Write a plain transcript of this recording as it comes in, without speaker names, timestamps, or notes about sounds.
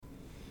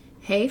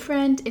Hey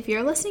friend, if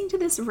you're listening to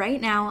this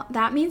right now,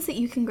 that means that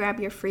you can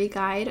grab your free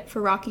guide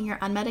for rocking your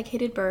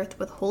unmedicated birth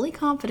with holy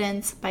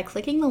confidence by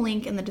clicking the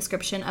link in the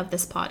description of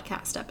this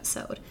podcast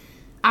episode.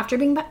 After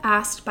being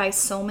asked by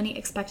so many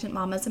expectant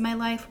mamas in my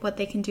life what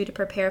they can do to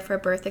prepare for a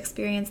birth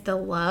experience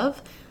they'll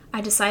love,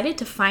 I decided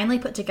to finally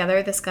put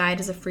together this guide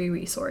as a free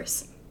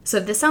resource. So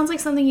if this sounds like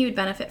something you would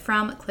benefit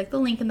from, click the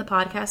link in the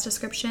podcast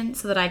description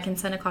so that I can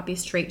send a copy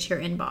straight to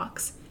your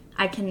inbox.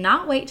 I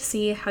cannot wait to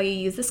see how you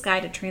use this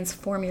guide to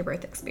transform your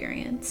birth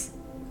experience.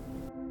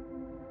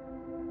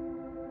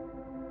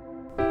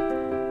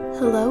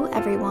 Hello,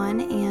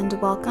 everyone, and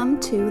welcome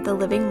to the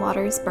Living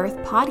Waters Birth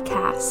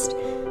Podcast.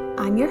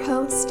 I'm your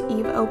host,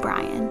 Eve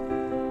O'Brien.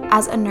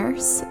 As a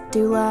nurse,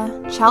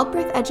 doula,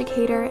 childbirth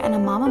educator, and a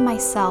mama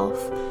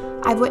myself,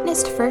 I've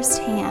witnessed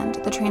firsthand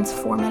the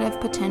transformative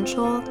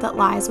potential that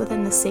lies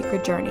within the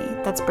sacred journey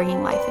that's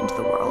bringing life into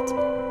the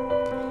world.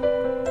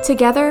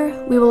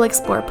 Together, we will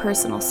explore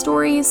personal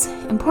stories,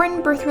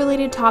 important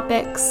birth-related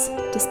topics,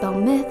 dispel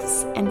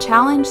myths, and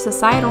challenge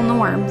societal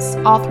norms,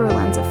 all through a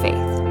lens of faith.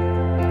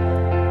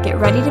 Get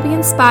ready to be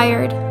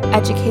inspired,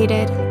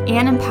 educated,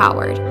 and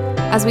empowered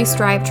as we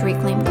strive to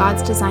reclaim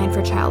God's design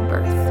for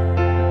childbirth.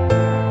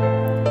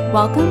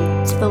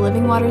 Welcome to the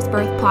Living Waters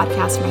Birth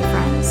Podcast, my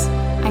friends.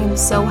 I am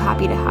so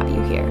happy to have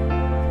you here.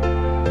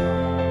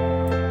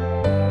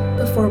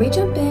 Before we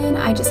jump in,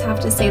 I just have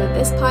to say that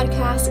this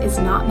podcast is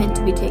not meant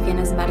to be taken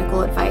as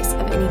medical advice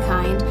of any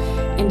kind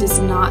and does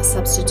not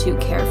substitute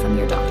care from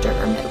your doctor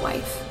or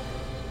midwife.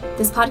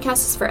 This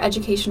podcast is for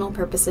educational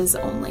purposes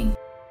only.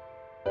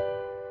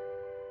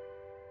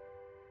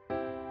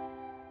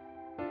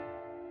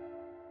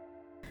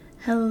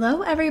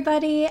 Hello,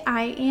 everybody.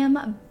 I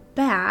am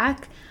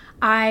back.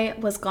 I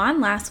was gone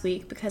last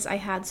week because I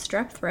had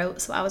strep throat,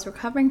 so I was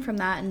recovering from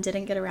that and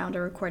didn't get around to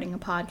recording a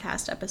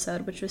podcast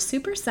episode, which was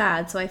super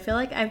sad. So I feel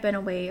like I've been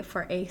away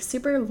for a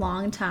super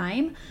long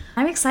time.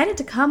 I'm excited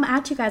to come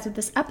at you guys with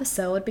this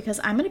episode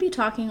because I'm going to be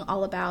talking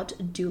all about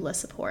doula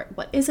support.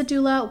 What is a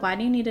doula? Why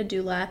do you need a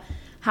doula?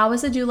 How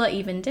is a doula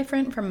even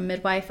different from a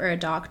midwife or a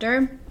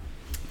doctor?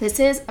 This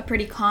is a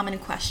pretty common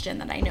question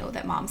that I know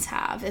that moms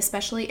have,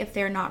 especially if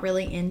they're not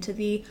really into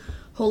the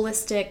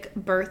holistic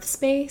birth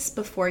space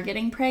before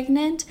getting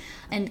pregnant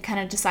and kind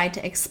of decide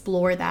to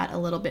explore that a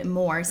little bit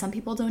more. Some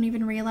people don't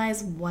even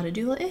realize what a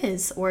doula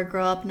is or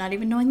grow up not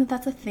even knowing that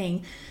that's a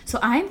thing. So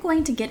I'm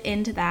going to get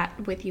into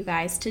that with you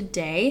guys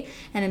today,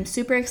 and I'm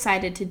super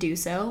excited to do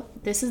so.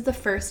 This is the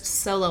first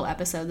solo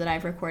episode that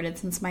I've recorded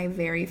since my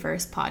very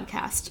first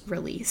podcast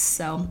release.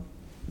 So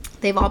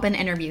they've all been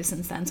interviews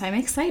since then, so I'm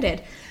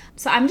excited.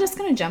 So I'm just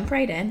going to jump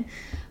right in.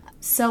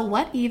 So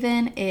what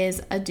even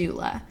is a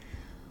doula?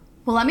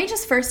 Well, let me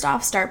just first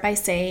off start by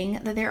saying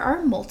that there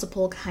are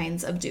multiple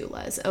kinds of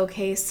doulas,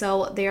 okay?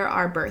 So there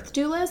are birth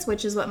doulas,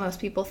 which is what most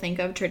people think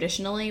of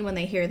traditionally when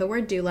they hear the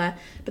word doula,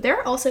 but there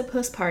are also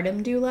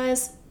postpartum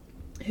doulas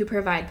who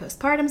provide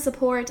postpartum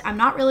support. I'm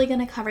not really going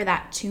to cover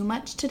that too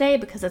much today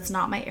because it's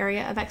not my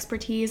area of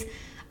expertise.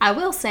 I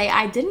will say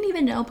I didn't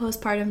even know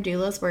postpartum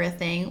doulas were a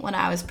thing when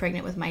I was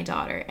pregnant with my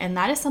daughter, and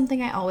that is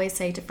something I always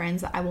say to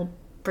friends that I will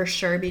for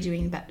sure be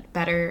doing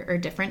better or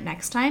different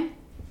next time,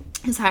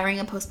 is hiring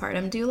a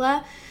postpartum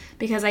doula,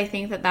 because I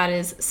think that that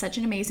is such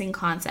an amazing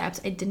concept.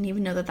 I didn't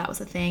even know that that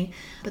was a thing.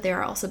 But there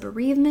are also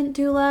bereavement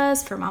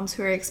doulas for moms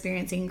who are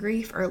experiencing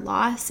grief or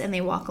loss, and they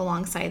walk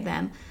alongside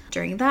them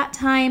during that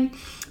time.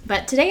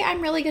 But today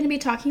I'm really going to be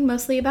talking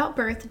mostly about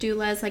birth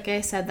doulas. Like I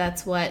said,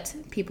 that's what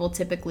people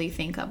typically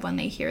think of when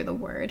they hear the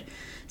word.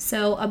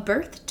 So a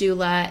birth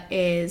doula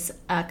is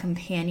a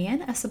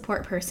companion, a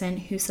support person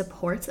who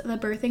supports the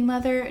birthing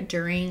mother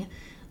during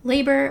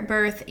labor,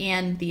 birth,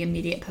 and the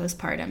immediate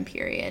postpartum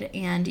period.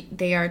 And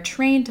they are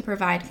trained to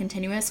provide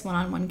continuous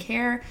one-on-one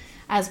care,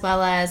 as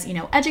well as,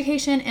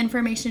 education,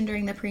 information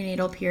during the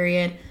prenatal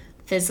period,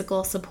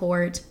 physical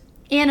support,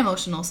 and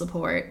emotional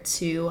support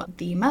to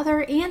the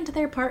mother and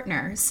their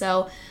partner.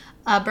 So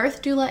a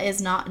birth doula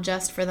is not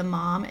just for the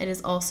mom, it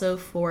is also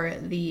for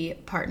the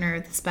partner,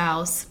 the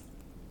spouse,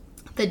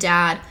 the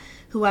dad,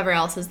 whoever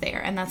else is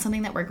there. And that's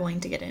something that we're going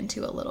to get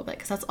into a little bit,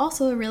 because that's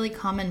also a really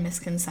common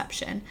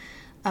misconception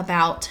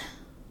about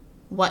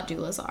what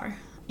doulas are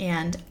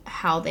and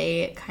how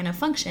they kind of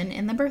function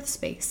in the birth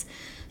space.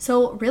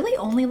 So really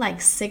only like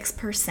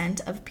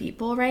 6% of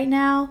people right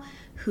now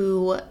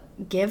who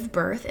give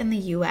birth in the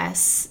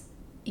US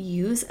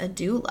use a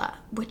doula,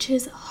 which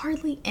is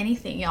hardly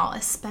anything, y'all,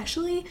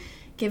 especially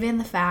given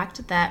the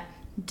fact that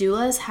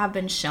doulas have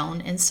been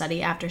shown in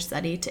study after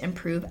study to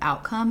improve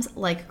outcomes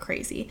like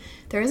crazy.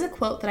 There is a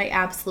quote that I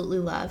absolutely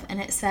love, and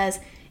it says,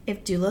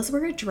 "If doulas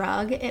were a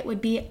drug, it would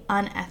be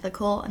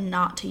unethical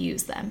not to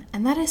use them."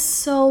 And that is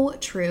so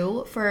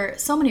true for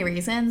so many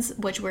reasons,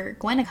 which we're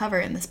going to cover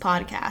in this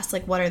podcast.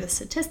 Like, what are the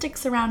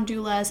statistics around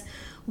doulas?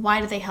 Why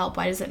do they help?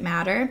 Why does it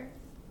matter?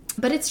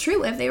 But it's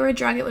true. If they were a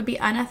drug, it would be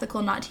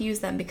unethical not to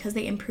use them because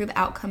they improve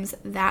outcomes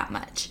that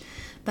much.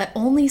 but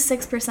only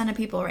 6% of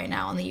people right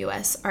now in the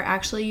US are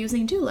actually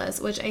using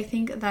doulas, which I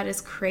think that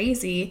is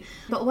crazy.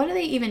 But what do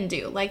they even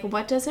do? Like,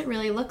 what does it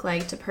really look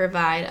like to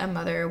provide a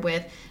mother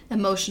with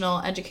emotional,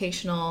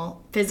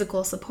 educational,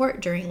 physical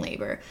support during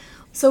labor?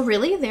 So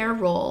really their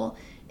role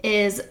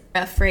is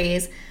a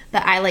phrase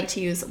that I like to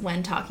use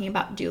when talking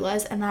about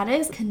doulas, and that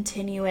is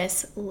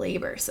continuous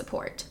labor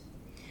support.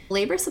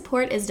 Labor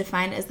support is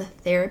defined as the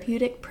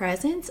therapeutic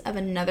presence of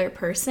another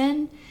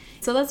person.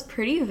 So that's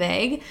pretty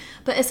vague,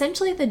 but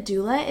essentially the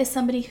doula is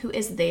somebody who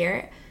is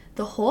there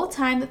the whole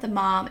time that the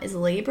mom is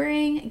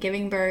laboring,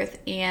 giving birth,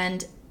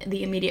 and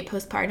the immediate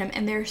postpartum,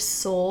 and their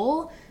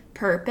sole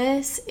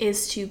purpose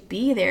is to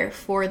be there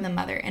for the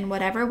mother in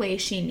whatever way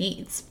she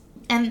needs.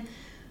 And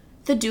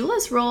the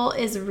doula's role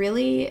is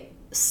really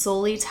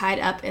solely tied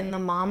up in the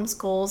mom's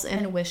goals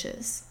and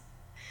wishes.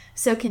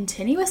 So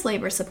continuous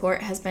labor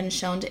support has been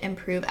shown to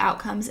improve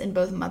outcomes in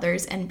both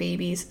mothers and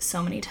babies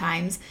so many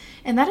times.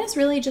 And that is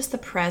really just the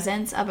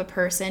presence of a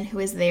person who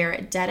is there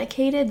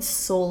dedicated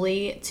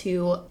solely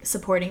to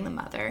supporting the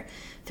mother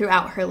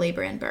throughout her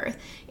labor and birth.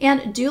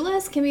 And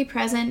doulas can be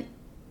present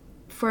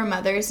for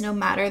mothers no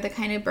matter the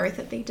kind of birth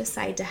that they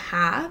decide to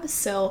have.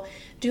 So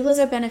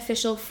doulas are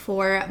beneficial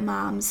for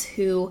moms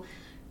who,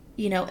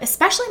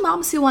 especially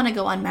moms who want to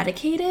go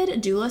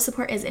unmedicated. Doula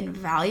support is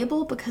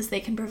invaluable because they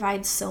can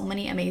provide so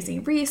many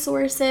amazing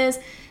resources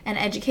and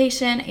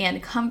education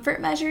and comfort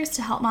measures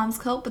to help moms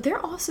cope. But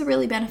they're also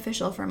really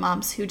beneficial for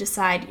moms who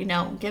decide,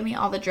 give me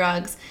all the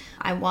drugs.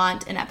 I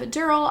want an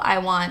epidural. I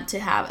want to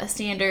have a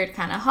standard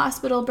kind of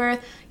hospital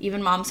birth.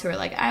 Even moms who are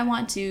like, I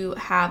want to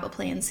have a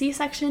planned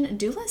C-section.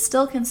 Doulas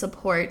still can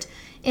support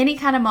any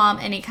kind of mom,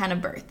 any kind of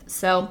birth.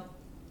 So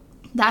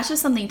that's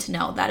just something to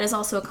know. That is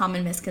also a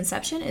common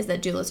misconception, is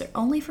that doulas are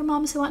only for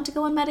moms who want to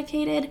go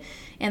unmedicated,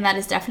 and that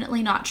is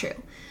definitely not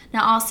true.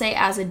 Now, I'll say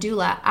as a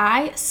doula,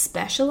 I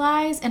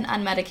specialize in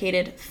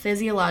unmedicated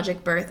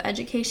physiologic birth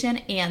education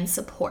and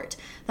support.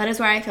 That is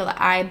where I feel that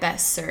I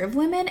best serve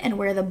women and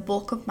where the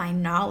bulk of my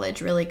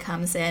knowledge really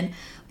comes in.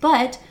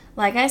 But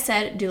like I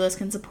said, doulas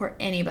can support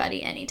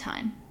anybody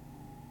anytime.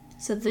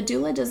 So the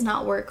doula does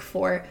not work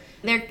for,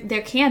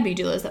 there can be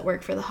doulas that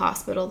work for the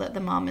hospital that the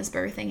mom is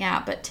birthing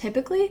at, but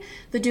typically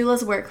the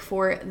doulas work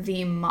for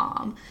the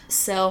mom.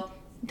 So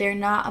they're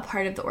not a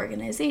part of the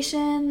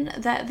organization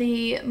that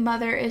the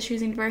mother is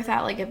choosing to birth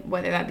at,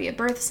 whether that be a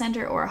birth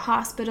center or a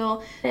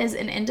hospital. It is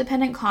an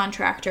independent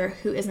contractor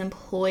who is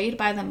employed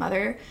by the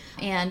mother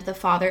and the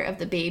father of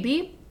the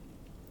baby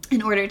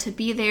in order to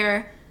be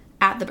there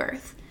at the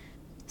birth.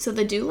 So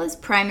the doula's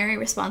primary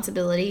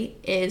responsibility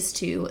is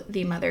to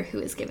the mother who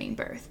is giving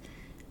birth,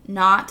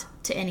 not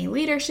to any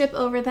leadership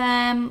over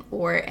them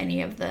or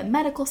any of the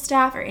medical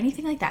staff or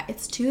anything like that.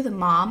 It's to the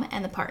mom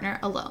and the partner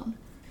alone.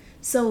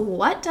 So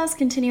what does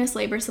continuous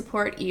labor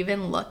support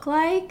even look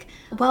like?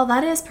 Well,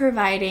 that is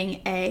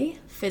providing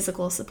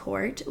physical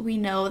support. We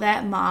know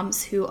that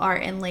moms who are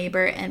in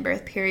labor and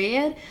birth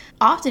period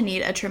often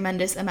need a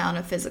tremendous amount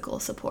of physical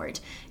support.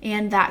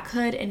 And that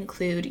could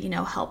include,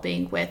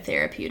 helping with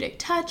therapeutic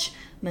touch,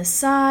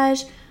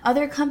 massage,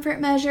 other comfort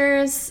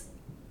measures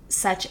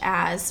such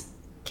as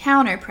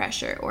counter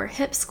pressure or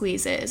hip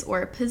squeezes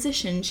or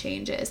position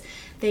changes.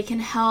 They can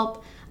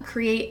help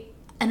create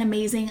an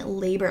amazing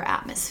labor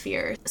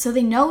atmosphere. So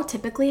they know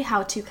typically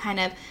how to kind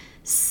of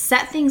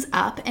set things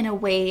up in a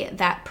way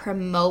that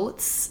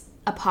promotes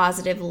a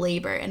positive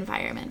labor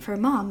environment for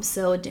moms.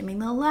 So dimming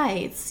the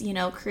lights,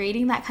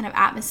 creating that kind of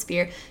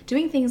atmosphere,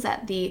 doing things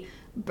that the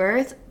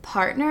birth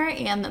partner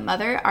and the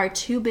mother are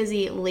too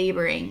busy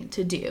laboring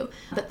to do,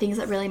 but things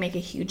that really make a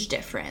huge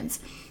difference.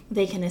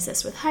 They can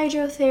assist with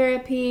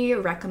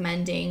hydrotherapy,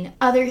 recommending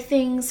other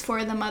things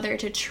for the mother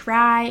to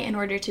try in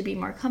order to be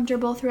more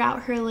comfortable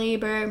throughout her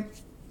labor,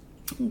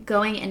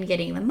 going and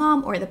getting the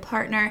mom or the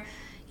partner,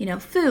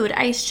 food,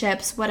 ice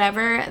chips,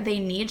 whatever they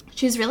need.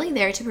 She's really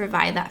there to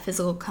provide that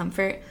physical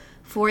comfort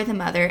for the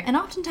mother and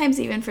oftentimes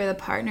even for the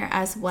partner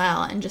as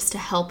well, and just to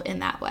help in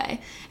that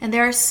way. And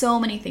there are so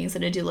many things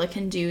that a doula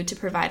can do to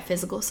provide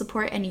physical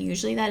support, and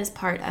usually that is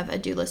part of a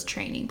doula's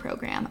training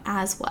program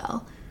as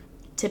well.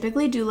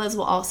 Typically, doulas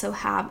will also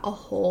have a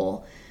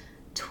whole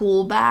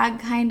tool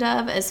bag kind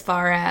of, as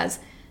far as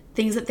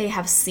things that they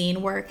have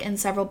seen work in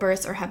several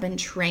births or have been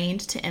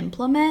trained to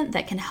implement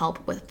that can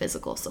help with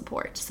physical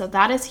support. So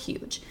that is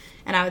huge.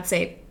 And I would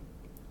say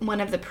one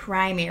of the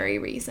primary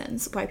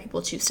reasons why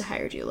people choose to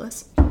hire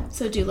doulas.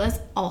 So doulas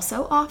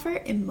also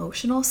offer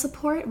emotional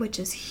support, which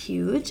is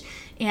huge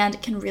and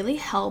can really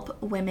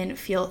help women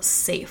feel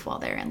safe while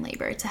they're in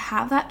labor. To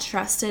have that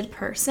trusted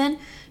person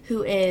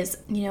who is,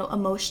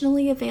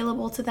 emotionally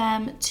available to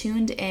them,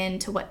 tuned in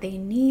to what they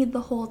need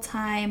the whole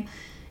time,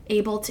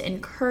 able to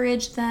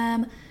encourage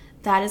them,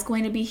 that is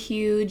going to be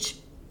huge.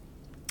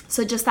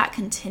 So just that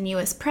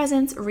continuous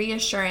presence,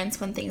 reassurance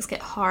when things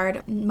get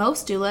hard.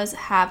 Most doulas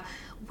have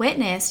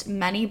witnessed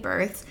many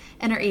births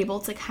and are able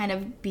to kind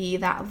of be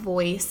that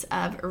voice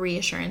of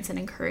reassurance and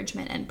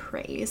encouragement and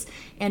praise,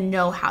 and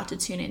know how to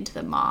tune into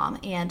the mom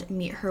and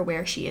meet her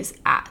where she is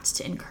at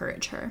to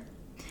encourage her.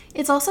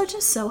 It's also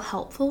just so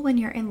helpful when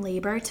you're in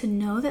labor to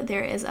know that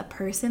there is a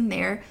person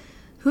there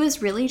who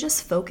is really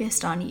just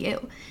focused on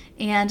you.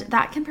 And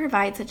that can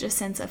provide such a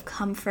sense of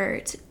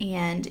comfort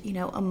and,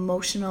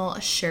 emotional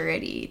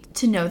surety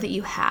to know that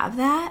you have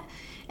that.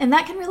 And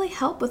that can really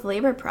help with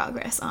labor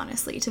progress,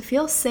 honestly. To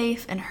feel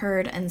safe and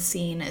heard and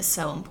seen is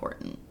so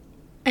important.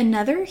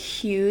 Another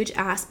huge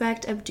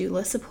aspect of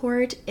doula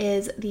support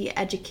is the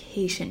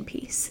education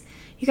piece.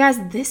 You guys,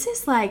 this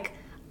is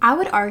I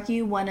would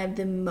argue one of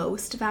the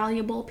most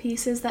valuable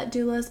pieces that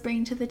doulas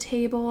bring to the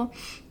table.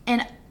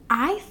 And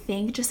I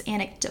think just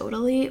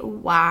anecdotally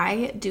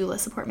why doula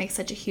support makes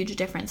such a huge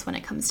difference when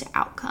it comes to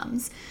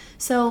outcomes.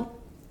 So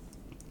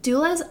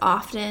doulas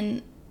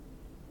often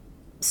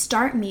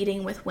start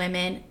meeting with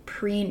women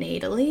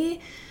prenatally.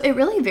 It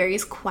really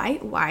varies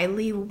quite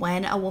widely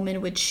when a woman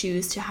would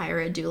choose to hire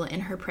a doula in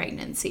her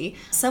pregnancy.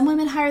 Some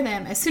women hire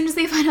them as soon as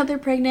they find out they're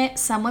pregnant.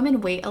 Some women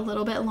wait a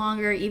little bit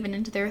longer, even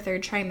into their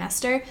third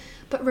trimester.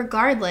 But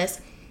regardless,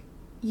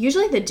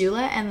 usually the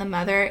doula and the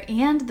mother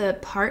and the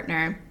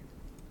partner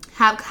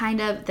have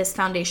kind of this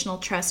foundational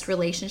trust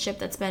relationship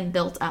that's been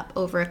built up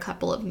over a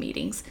couple of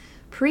meetings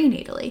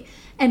prenatally.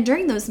 And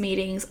during those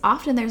meetings,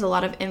 often there's a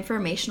lot of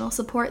informational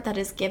support that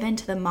is given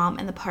to the mom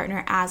and the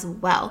partner as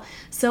well.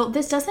 So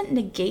this doesn't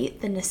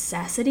negate the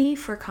necessity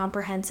for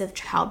comprehensive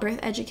childbirth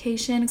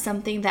education,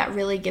 something that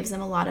really gives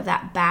them a lot of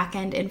that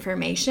back-end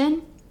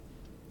information.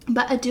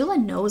 But a doula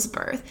knows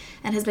birth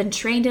and has been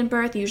trained in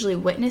birth, usually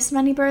witnessed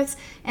many births,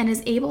 and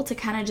is able to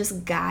kind of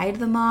just guide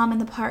the mom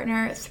and the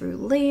partner through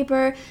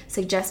labor,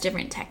 suggest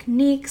different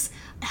techniques,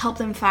 help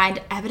them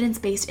find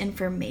evidence-based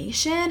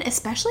information,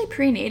 especially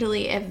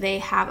prenatally if they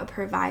have a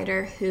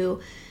provider who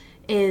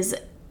is,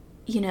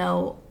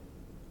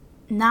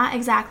 not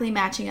exactly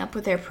matching up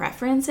with their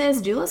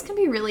preferences. Doulas can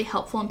be really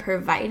helpful in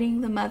providing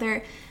the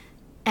mother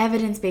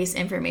evidence-based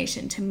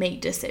information to make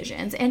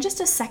decisions and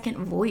just a second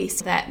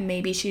voice that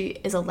maybe she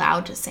is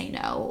allowed to say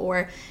no,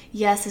 or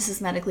yes, this is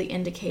medically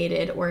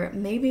indicated, or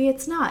maybe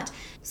it's not.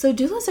 So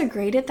doulas are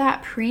great at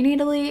that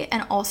prenatally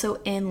and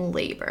also in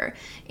labor,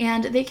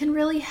 and they can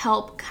really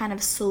help kind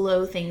of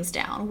slow things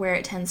down where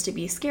it tends to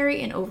be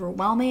scary and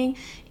overwhelming.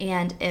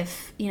 And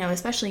if,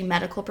 especially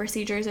medical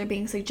procedures are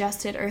being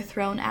suggested or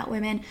thrown at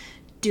women,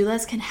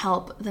 doulas can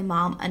help the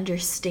mom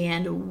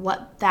understand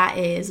what that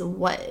is,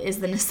 what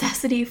is the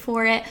necessity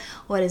for it,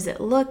 what does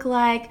it look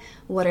like,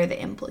 what are the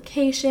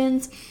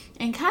implications,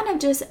 and kind of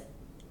just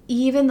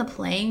even the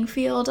playing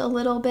field a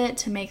little bit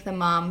to make the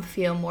mom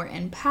feel more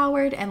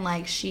empowered and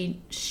like she's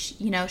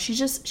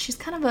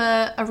kind of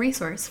a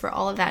resource for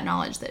all of that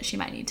knowledge that she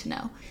might need to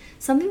know.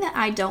 Something that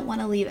I don't want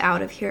to leave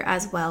out of here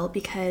as well,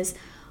 because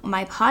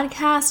my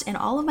podcast and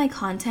all of my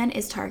content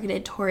is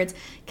targeted towards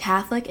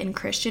Catholic and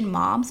Christian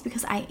moms,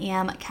 because I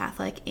am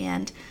Catholic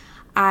and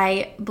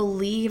I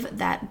believe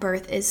that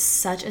birth is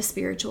such a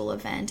spiritual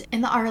event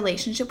and that our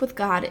relationship with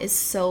God is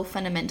so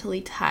fundamentally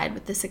tied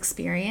with this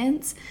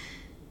experience.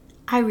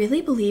 I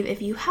really believe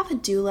if you have a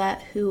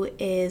doula who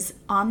is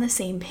on the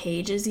same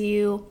page as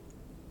you,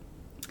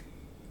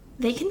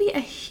 they can be a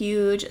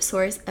huge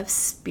source of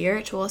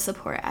spiritual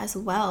support as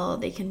well.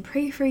 They can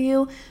pray for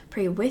you,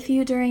 pray with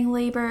you during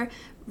labor.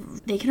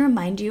 They can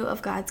remind you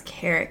of God's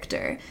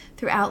character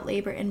throughout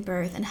labor and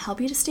birth and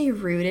help you to stay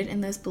rooted in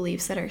those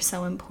beliefs that are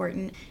so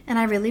important. And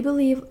I really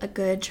believe a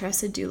good,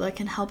 trusted doula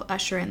can help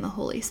usher in the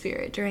Holy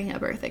Spirit during a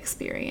birth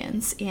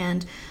experience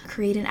and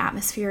create an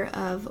atmosphere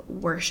of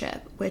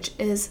worship, which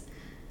is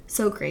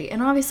so great.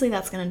 And obviously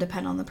that's going to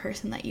depend on the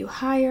person that you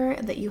hire,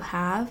 that you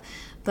have.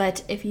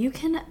 But if you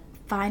can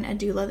find a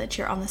doula that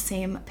you're on the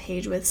same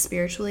page with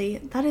spiritually,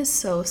 that is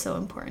so, so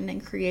important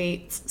and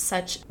creates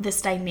such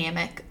this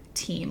dynamic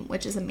team,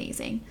 which is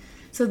amazing.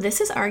 So this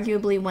is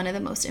arguably one of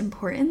the most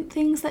important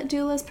things that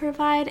doulas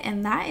provide,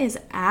 and that is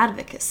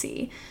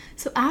advocacy.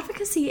 So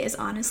advocacy is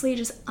honestly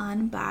just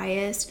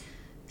unbiased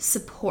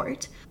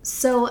support.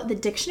 So the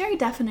dictionary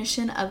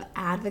definition of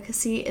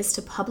advocacy is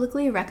to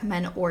publicly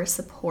recommend or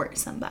support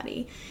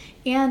somebody.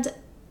 And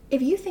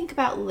if you think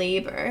about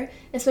labor,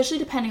 especially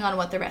depending on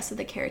what the rest of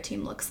the care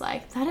team looks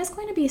like, that is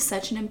going to be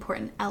such an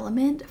important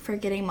element for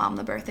getting mom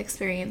the birth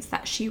experience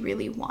that she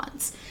really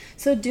wants.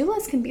 So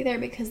doulas can be there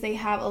because they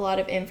have a lot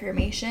of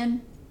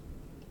information.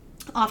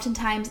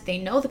 Oftentimes they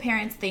know the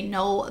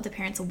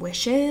parents'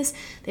 wishes.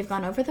 They've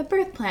gone over the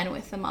birth plan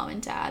with the mom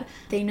and dad.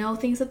 They know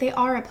things that they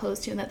are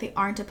opposed to and that they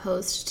aren't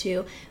opposed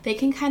to. They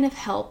can kind of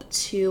help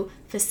to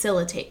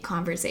facilitate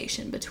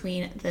conversation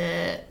between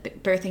the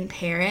birthing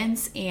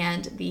parents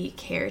and the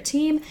care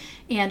team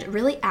and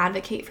really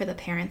advocate for the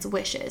parents'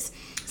 wishes.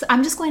 So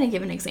I'm just going to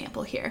give an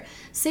example here.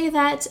 Say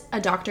that a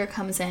doctor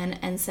comes in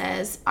and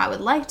says, I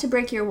would like to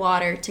break your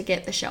water to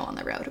get the show on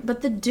the road.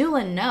 But the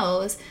doula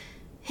knows,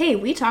 hey,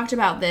 we talked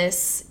about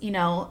this,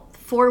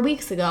 4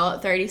 weeks ago,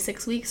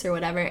 36 weeks or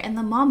whatever, and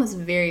the mom was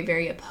very,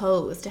 very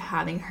opposed to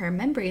having her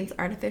membranes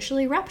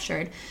artificially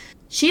ruptured.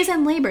 She's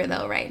in labor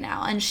though right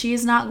now, and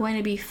she's not going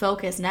to be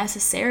focused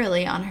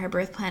necessarily on her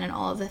birth plan and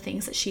all of the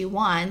things that she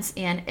wants.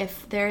 And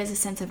if there is a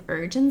sense of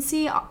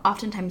urgency,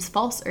 oftentimes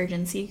false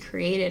urgency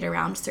created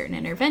around certain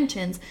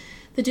interventions,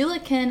 the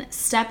doula can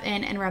step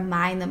in and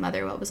remind the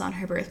mother what was on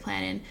her birth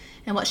plan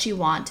and what she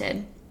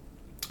wanted.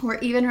 Or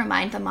even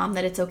remind the mom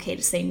that it's okay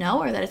to say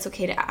no, or that it's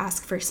okay to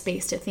ask for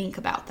space to think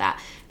about that.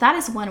 That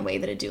is one way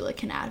that a doula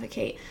can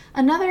advocate.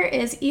 Another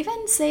is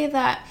even say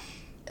that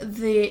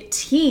the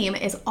team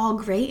is all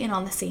great and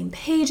on the same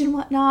page and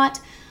whatnot.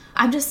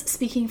 I'm just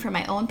speaking from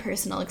my own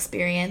personal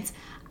experience.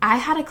 I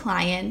had a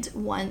client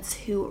once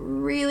who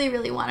really,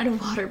 really wanted a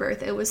water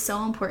birth. It was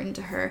so important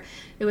to her.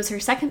 It was her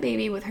second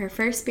baby. With her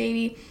first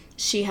baby,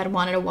 she had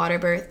wanted a water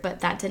birth, but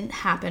that didn't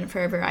happen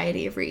for a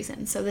variety of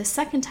reasons. So the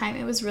second time,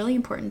 it was really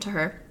important to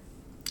her.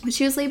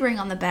 She was laboring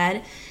on the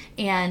bed,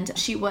 and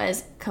she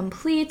was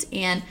complete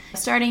and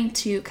starting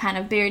to kind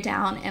of bear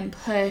down and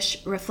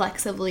push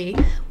reflexively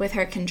with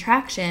her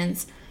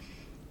contractions,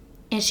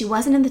 and she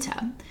wasn't in the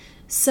tub.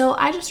 So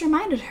I just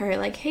reminded her,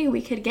 like, hey,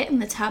 we could get in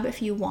the tub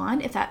if you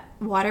want, if that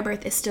water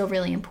birth is still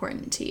really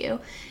important to you.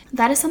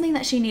 That is something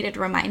that she needed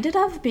reminded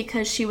of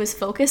because she was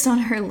focused on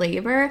her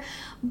labor,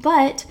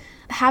 but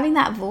having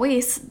that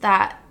voice,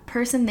 that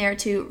person there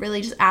to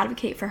really just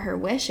advocate for her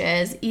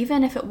wishes,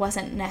 even if it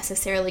wasn't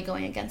necessarily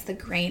going against the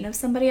grain of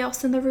somebody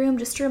else in the room,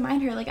 just to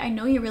remind her, like, I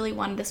know you really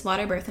wanted this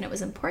water birth and it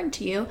was important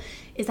to you.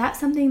 Is that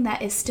something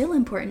that is still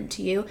important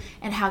to you?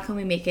 And how can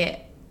we make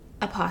it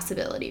a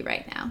possibility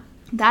right now?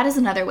 That is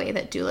another way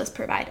that doulas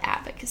provide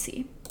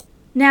advocacy.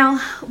 Now,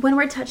 when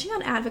we're touching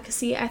on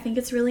advocacy, I think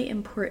it's really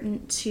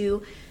important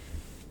to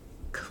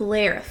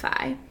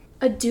clarify.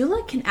 A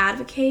doula can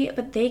advocate,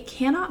 but they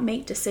cannot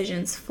make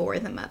decisions for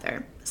the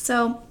mother.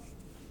 So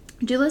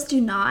doulas do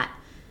not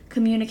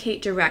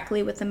communicate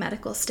directly with the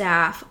medical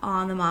staff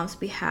on the mom's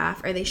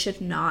behalf, or they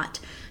should not.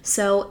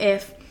 So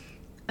if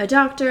a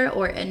doctor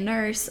or a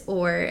nurse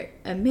or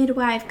a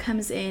midwife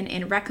comes in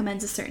and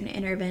recommends a certain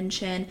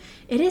intervention,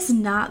 it is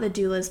not the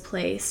doula's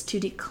place to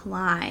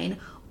decline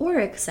or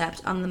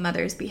accept on the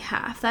mother's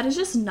behalf. That is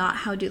just not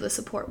how doula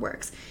support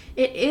works.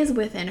 It is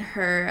within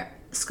her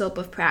scope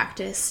of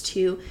practice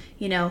to,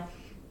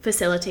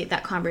 facilitate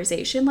that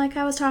conversation like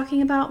I was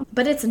talking about,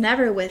 but it's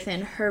never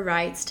within her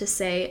rights to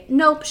say,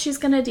 nope, she's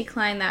going to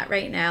decline that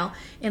right now,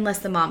 unless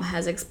the mom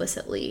has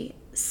explicitly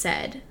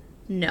said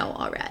no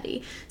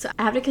already. So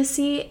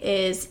advocacy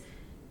is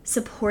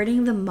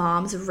supporting the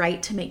mom's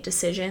right to make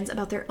decisions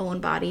about their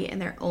own body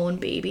and their own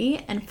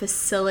baby and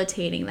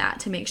facilitating that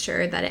to make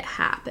sure that it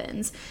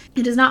happens.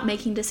 It is not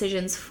making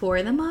decisions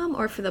for the mom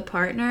or for the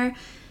partner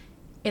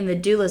in the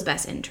doula's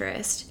best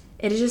interest.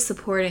 It is just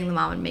supporting the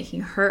mom and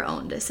making her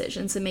own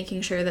decisions and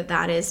making sure that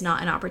that is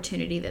not an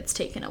opportunity that's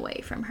taken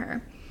away from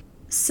her.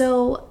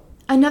 So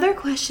another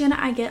question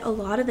I get a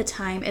lot of the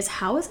time is,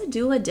 how is a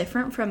doula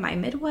different from my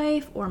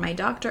midwife or my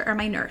doctor or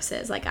my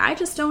nurses? Like, I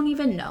just don't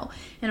even know.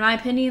 In my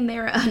opinion,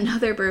 they're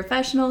another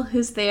professional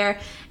who's there,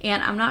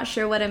 and I'm not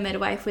sure what a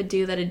midwife would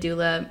do that a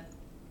doula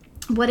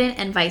wouldn't,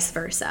 and vice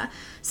versa.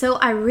 So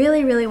I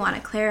really, really want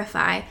to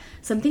clarify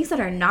some things that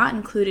are not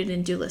included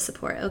in doula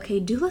support. Okay,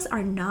 doulas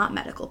are not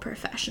medical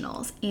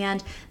professionals,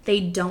 and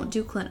they don't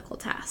do clinical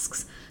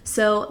tasks.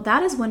 So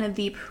that is one of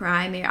the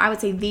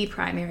the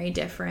primary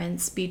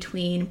difference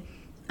between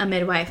a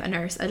midwife, a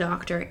nurse, a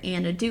doctor,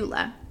 and a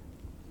doula.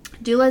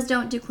 Doulas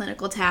don't do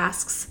clinical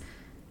tasks.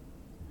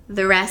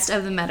 The rest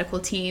of the medical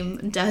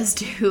team does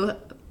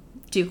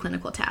do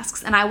clinical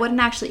tasks. And I wouldn't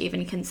actually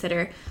even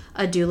consider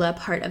a doula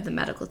part of the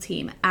medical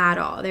team at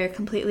all. They're a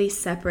completely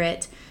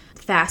separate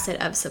facet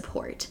of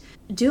support.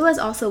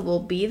 Doulas also will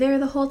be there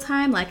the whole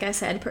time, like I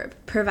said,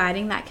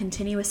 providing that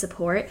continuous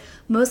support.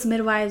 Most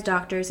midwives,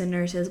 doctors, and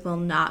nurses will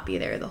not be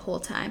there the whole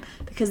time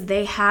because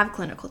they have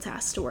clinical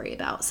tasks to worry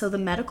about. So the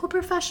medical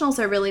professionals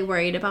are really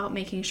worried about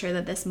making sure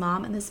that this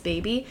mom and this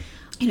baby,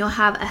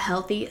 have a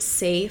healthy,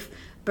 safe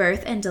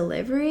birth and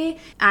delivery.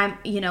 I'm,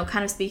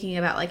 kind of speaking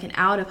about like an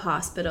out of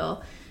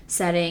hospital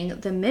setting.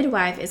 The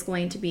midwife is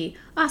going to be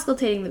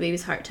auscultating the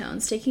baby's heart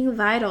tones, taking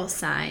vital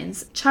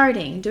signs,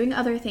 charting, doing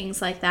other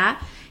things like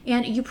that.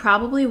 And you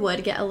probably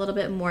would get a little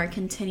bit more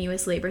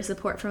continuous labor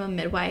support from a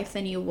midwife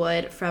than you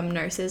would from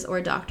nurses or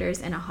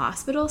doctors in a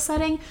hospital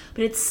setting,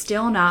 but it's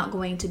still not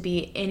going to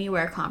be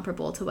anywhere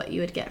comparable to what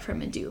you would get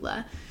from a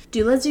doula.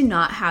 Doulas do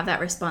not have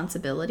that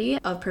responsibility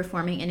of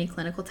performing any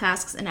clinical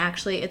tasks, and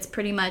actually it's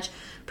pretty much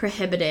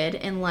prohibited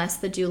unless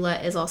the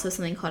doula is also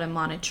something called a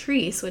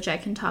monitrice, which I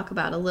can talk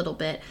about a little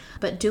bit,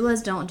 but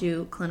doulas don't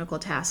do clinical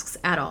tasks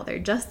at all. They're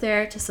just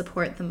there to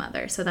support the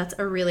mother. So that's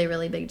a really,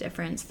 really big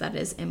difference that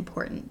is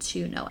important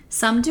to know.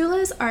 Some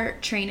doulas are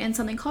trained in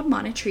something called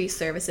monitrice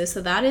services,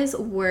 so that is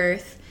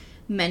worth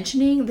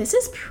mentioning. This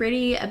is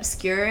pretty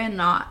obscure and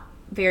not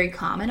very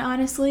common,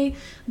 honestly,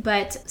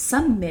 but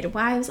some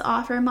midwives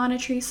offer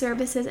monitory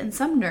services and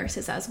some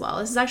nurses as well.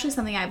 This is actually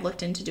something I've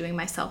looked into doing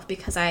myself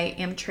because I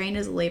am trained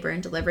as a labor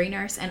and delivery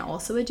nurse and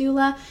also a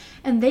doula,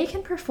 and they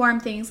can perform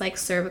things like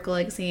cervical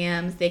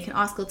exams. They can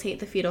auscultate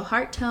the fetal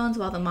heart tones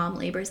while the mom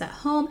labors at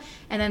home,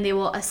 and then they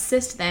will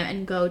assist them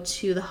and go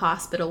to the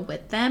hospital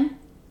with them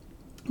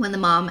when the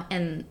mom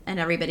and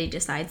everybody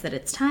decides that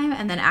it's time,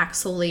 and then act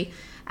solely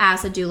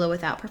as a doula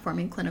without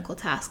performing clinical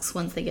tasks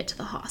once they get to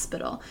the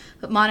hospital.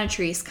 But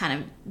monitories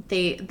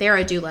they're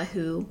a doula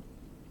who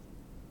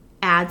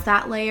adds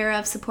that layer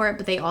of support,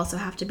 but they also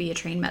have to be a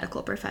trained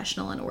medical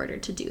professional in order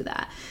to do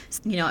that.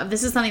 You know, if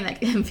this is something that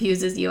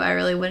confuses you, I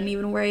really wouldn't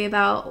even worry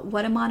about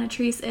what a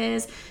monitrice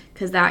is,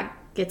 because that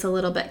gets a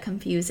little bit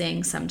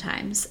confusing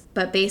sometimes.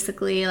 But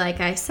basically, like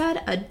I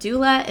said, a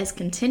doula is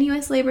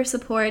continuous labor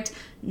support,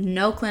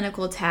 no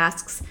clinical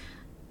tasks.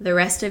 The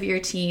rest of your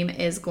team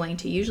is going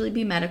to usually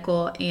be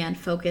medical and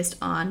focused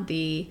on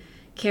the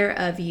care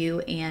of you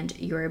and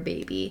your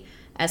baby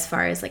as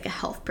far as like a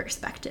health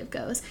perspective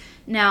goes.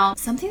 Now,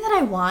 something that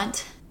I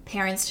want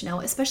parents to know,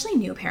 especially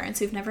new parents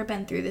who've never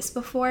been through this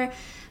before,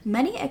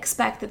 many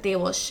expect that they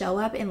will show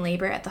up in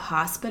labor at the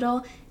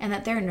hospital and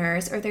that their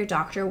nurse or their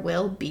doctor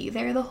will be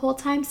there the whole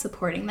time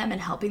supporting them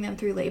and helping them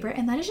through labor,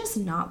 and that is just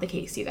not the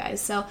case, you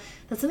guys. So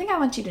that's something I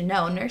want you to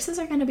know. Nurses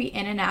are going to be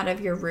in and out of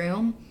your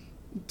room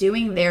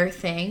doing their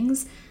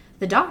things.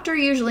 The doctor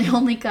usually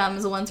only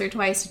comes once or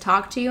twice to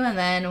talk to you, and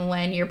then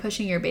when you're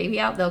pushing your baby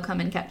out, they'll come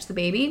and catch the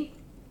baby.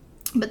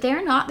 But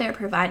they're not there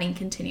providing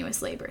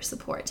continuous labor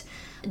support.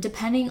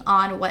 Depending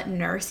on what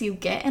nurse you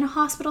get in a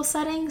hospital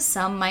setting,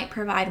 some might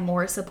provide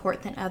more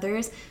support than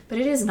others, but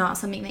it is not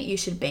something that you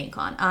should bank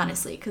on,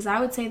 honestly, because I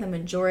would say the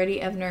majority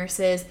of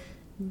nurses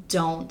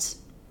don't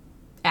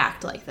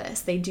act like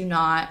this. They do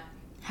not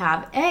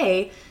have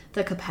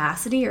the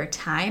capacity or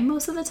time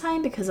most of the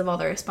time because of all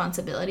the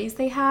responsibilities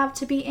they have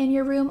to be in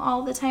your room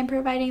all the time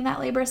providing that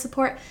labor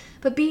support.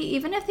 But B,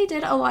 even if they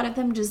did, a lot of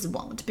them just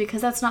won't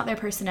because that's not their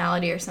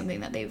personality or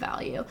something that they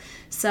value.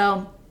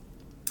 So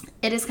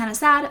it is kind of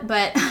sad,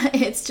 but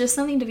it's just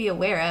something to be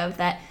aware of,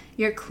 that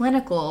your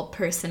clinical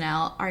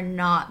personnel are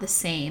not the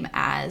same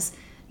as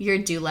your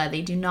doula.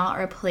 They do not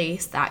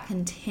replace that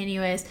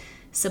continuous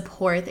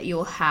support that you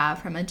will have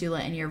from a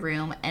doula in your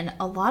room. And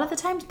a lot of the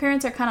times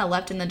parents are kind of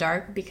left in the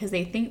dark because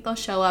they think they'll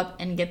show up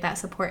and get that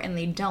support and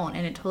they don't,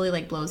 and it totally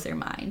like blows their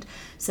mind.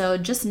 So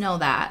just know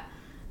that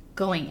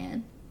going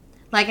in.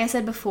 Like I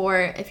said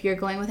before, if you're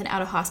going with an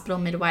out-of-hospital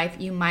midwife,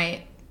 you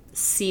might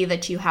see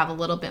that you have a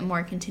little bit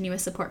more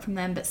continuous support from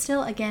them, but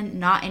still, again,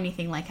 not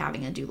anything like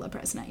having a doula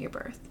present at your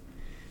birth.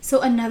 So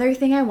another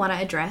thing I want to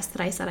address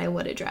that I said I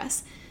would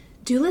address: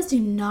 doulas do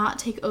not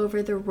take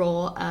over the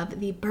role of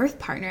the birth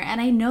partner.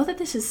 And I know that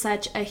this is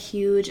such a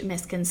huge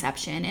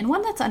misconception, and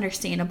one that's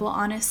understandable,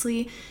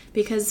 honestly,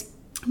 because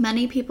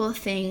many people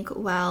think,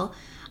 well,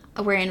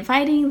 we're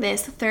inviting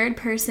this third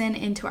person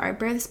into our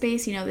birth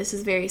space. You know, this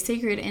is a very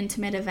sacred,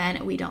 intimate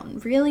event. We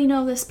don't really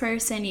know this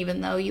person,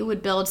 even though you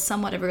would build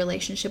somewhat of a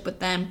relationship with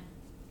them.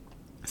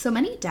 So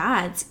many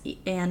dads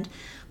and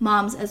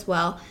moms as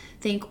well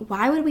think,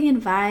 why would we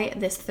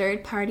invite this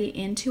third party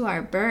into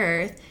our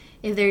birth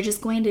if they're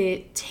just going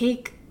to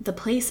take the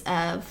place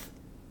of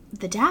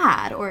the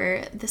dad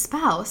or the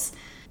spouse?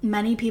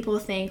 Many people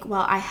think,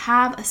 well, I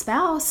have a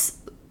spouse,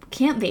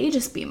 can't they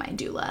just be my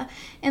doula?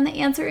 And the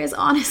answer is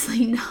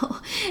honestly no.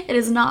 It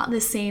is not the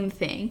same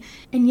thing.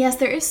 And yes,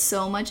 there is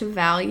so much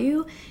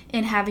value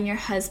in having your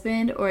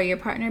husband or your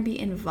partner be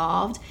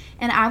involved.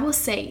 And I will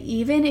say,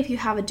 even if you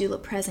have a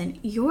doula present,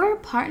 your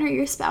partner,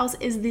 your spouse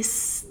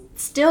is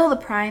still the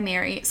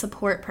primary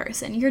support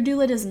person. Your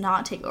doula does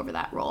not take over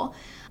that role.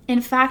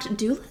 In fact,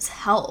 doulas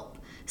help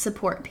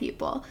support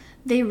people.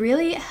 They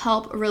really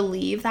help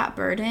relieve that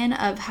burden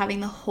of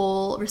having the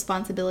whole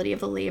responsibility of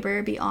the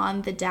labor be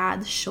on the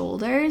dad's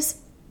shoulders.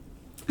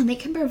 And they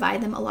can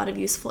provide them a lot of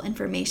useful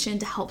information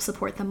to help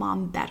support the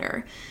mom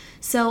better.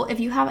 So if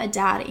you have a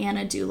dad and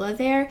a doula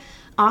there,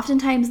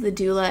 oftentimes the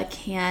doula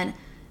can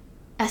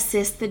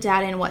assist the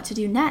dad in what to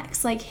do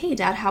next. Like, hey,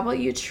 dad, how about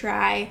you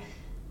try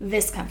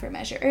this comfort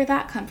measure or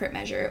that comfort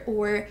measure?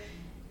 Or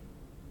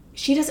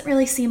she doesn't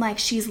really seem like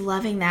she's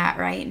loving that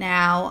right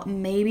now.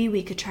 Maybe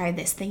we could try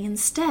this thing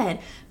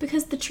instead.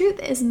 Because the truth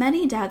is,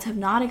 many dads have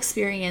not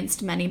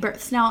experienced many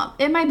births. Now,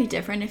 it might be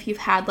different if you've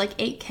had like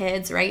 8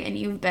 kids, right? And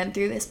you've been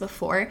through this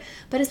before.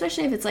 But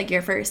especially if it's like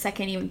your first,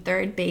 second, even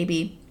third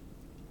baby,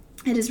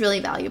 it is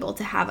really valuable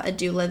to have a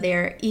doula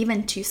there,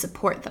 even to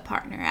support the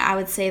partner. I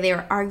would say they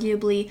are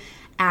arguably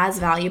as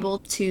valuable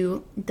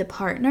to the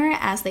partner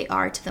as they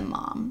are to the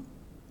mom.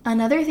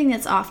 Another thing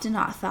that's often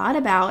not thought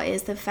about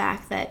is the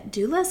fact that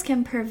doulas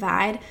can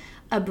provide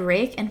a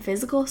break and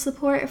physical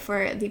support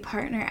for the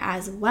partner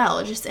as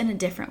well, just in a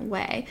different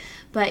way.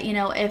 But, you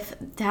know, if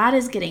dad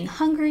is getting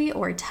hungry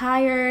or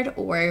tired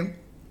or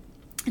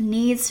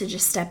needs to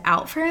just step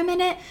out for a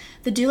minute,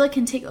 the doula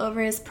can take over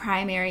as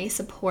primary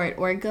support,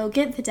 or go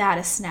get the dad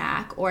a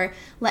snack, or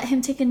let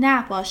him take a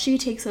nap while she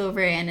takes over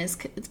and is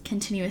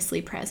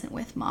continuously present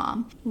with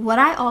mom. What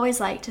I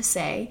always like to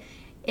say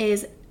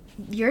is,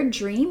 your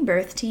dream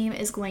birth team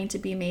is going to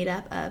be made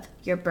up of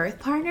your birth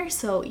partner,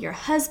 so your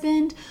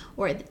husband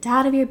or the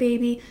dad of your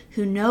baby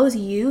who knows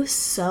you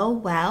so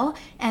well,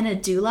 and a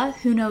doula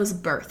who knows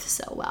birth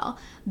so well.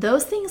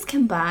 Those things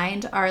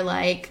combined are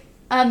like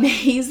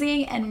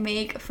amazing and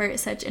make for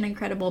such an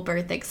incredible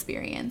birth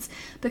experience,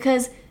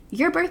 because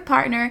your birth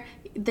partner,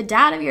 the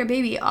dad of your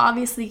baby,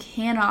 obviously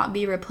cannot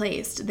be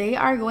replaced. They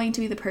are going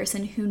to be the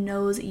person who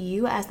knows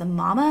you as the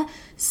mama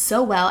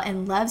so well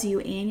and loves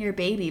you and your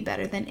baby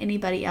better than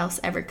anybody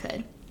else ever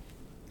could.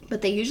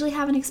 But they usually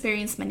haven't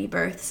experienced many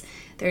births.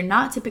 They're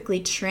not typically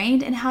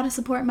trained in how to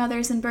support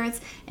mothers in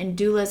births, and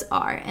doulas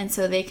are. And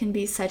so they can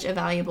be such a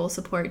valuable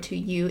support to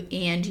you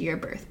and your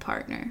birth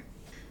partner.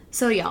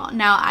 So y'all,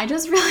 now I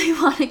just really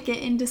want to get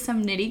into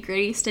some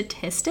nitty-gritty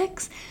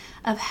statistics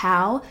of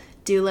how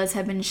doulas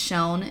have been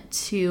shown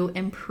to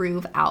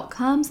improve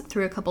outcomes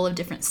through a couple of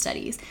different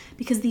studies,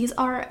 because these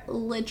are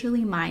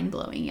literally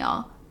mind-blowing,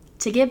 y'all.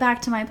 To get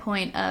back to my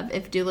point of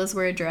if doulas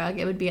were a drug,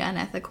 it would be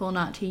unethical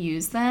not to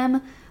use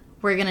them,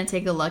 we're going to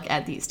take a look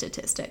at these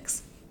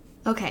statistics.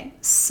 Okay,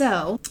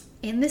 so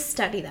in this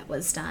study that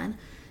was done,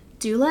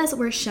 doulas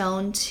were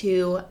shown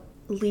to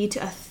lead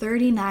to a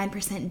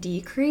 39%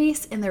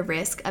 decrease in the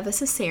risk of a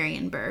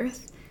cesarean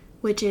birth,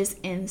 which is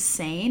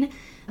insane.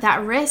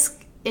 That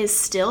risk is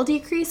still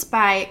decreased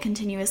by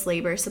continuous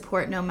labor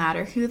support, no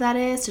matter who that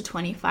is, to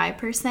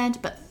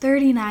 25%, but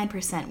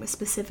 39% was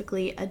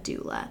specifically a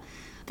doula.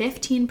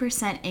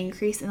 15%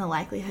 increase in the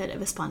likelihood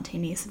of a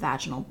spontaneous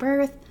vaginal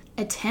birth,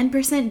 a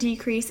 10%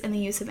 decrease in the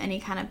use of any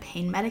kind of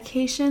pain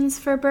medications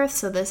for birth.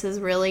 So this is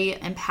really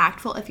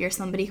impactful if you're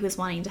somebody who is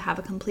wanting to have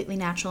a completely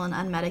natural and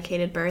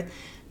unmedicated birth.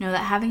 Know that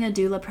having a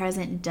doula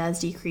present does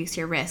decrease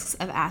your risks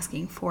of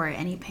asking for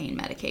any pain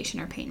medication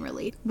or pain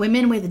relief.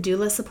 Women with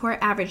doula support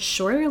average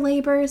shorter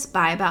labors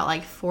by about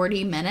like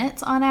 40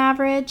 minutes on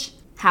average.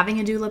 Having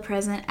a doula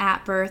present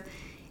at birth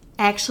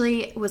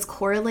actually was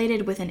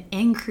correlated with an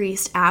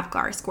increased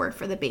APGAR score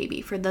for the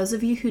baby. For those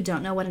of you who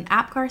don't know what an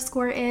APGAR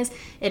score is,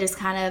 it is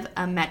kind of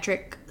a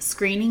metric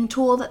screening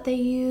tool that they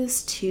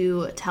use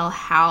to tell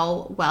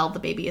how well the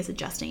baby is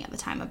adjusting at the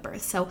time of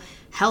birth. So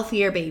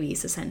healthier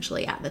babies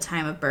essentially at the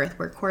time of birth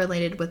were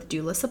correlated with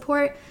doula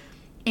support.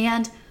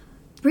 And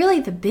really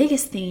the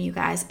biggest thing, you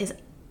guys, is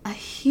a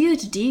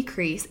huge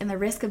decrease in the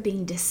risk of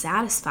being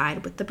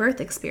dissatisfied with the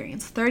birth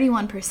experience.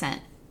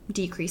 31%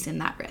 decrease in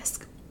that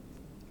risk.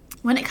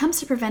 When it comes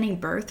to preventing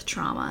birth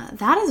trauma,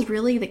 that is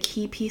really the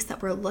key piece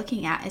that we're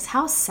looking at, is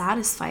how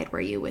satisfied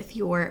were you with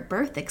your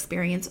birth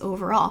experience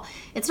overall.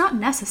 It's not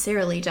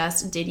necessarily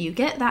just, did you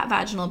get that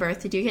vaginal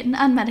birth? Did you get an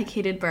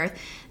unmedicated birth?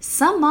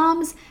 Some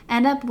moms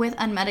end up with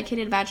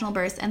unmedicated vaginal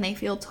births and they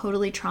feel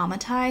totally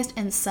traumatized,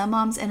 and some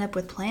moms end up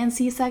with planned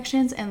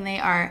C-sections and they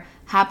are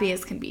happy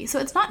as can be. So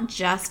it's not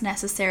just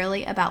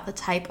necessarily about the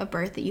type of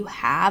birth that you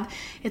have.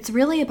 It's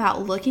really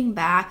about looking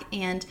back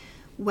and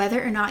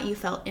whether or not you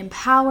felt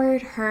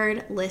empowered,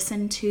 heard,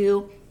 listened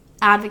to,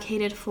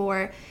 advocated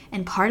for,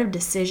 and part of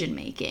decision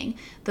making.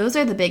 Those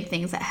are the big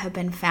things that have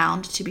been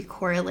found to be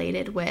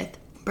correlated with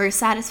birth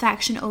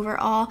satisfaction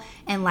overall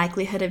and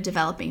likelihood of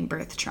developing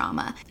birth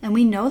trauma. And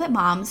we know that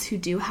moms who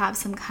do have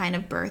some kind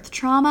of birth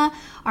trauma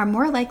are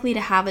more likely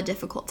to have a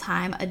difficult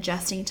time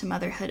adjusting to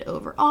motherhood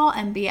overall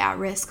and be at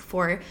risk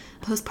for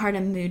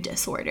postpartum mood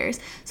disorders.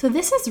 So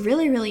this is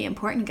really, really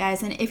important,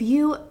 guys. And if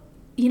you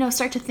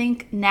start to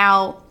think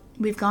now,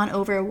 we've gone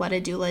over what a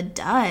doula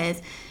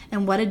does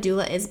and what a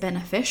doula is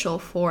beneficial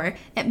for,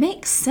 it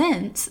makes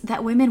sense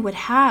that women would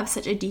have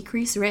such a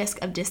decreased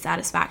risk of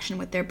dissatisfaction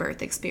with their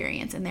birth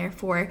experience and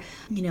therefore,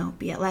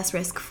 be at less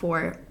risk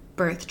for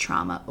birth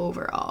trauma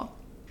overall.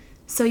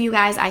 So you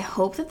guys, I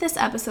hope that this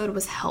episode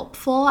was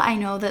helpful. I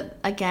know that,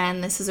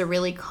 again, this is a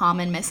really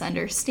common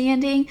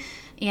misunderstanding,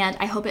 and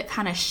I hope it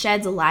kind of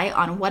sheds light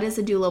on what is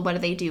a doula, what do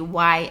they do,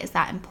 why is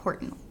that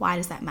important, why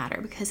does that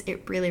matter, because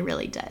it really,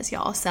 really does,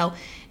 y'all. So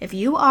if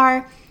you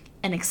are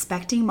an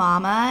expecting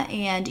mama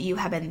and you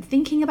have been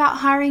thinking about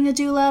hiring a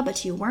doula,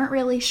 but you weren't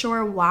really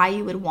sure why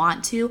you would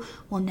want to,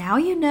 well, now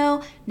you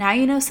know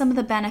some of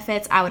the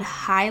benefits. I would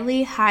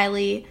highly,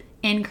 highly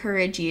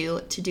encourage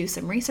you to do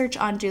some research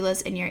on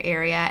doulas in your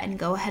area and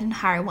go ahead and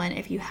hire one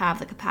if you have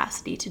the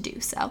capacity to do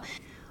so.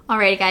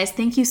 Alrighty, guys,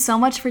 thank you so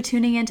much for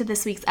tuning into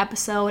this week's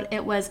episode.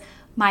 It was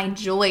my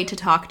joy to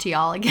talk to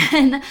y'all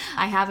again.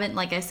 I haven't,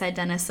 like I said,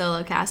 done a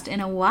solo cast in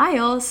a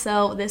while,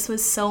 so this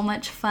was so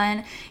much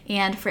fun.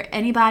 And for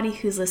anybody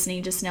who's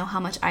listening, just know how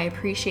much I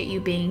appreciate you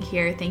being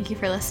here. Thank you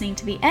for listening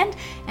to the end,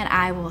 and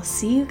I will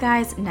see you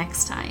guys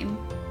next time.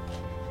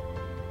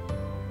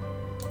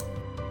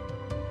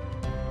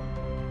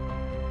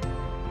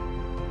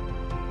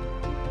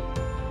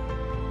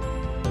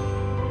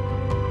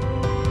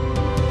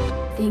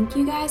 Thank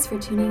you guys for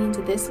tuning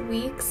into this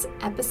week's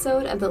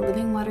episode of the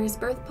Living Waters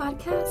Birth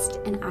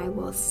Podcast, and I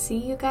will see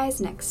you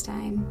guys next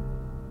time.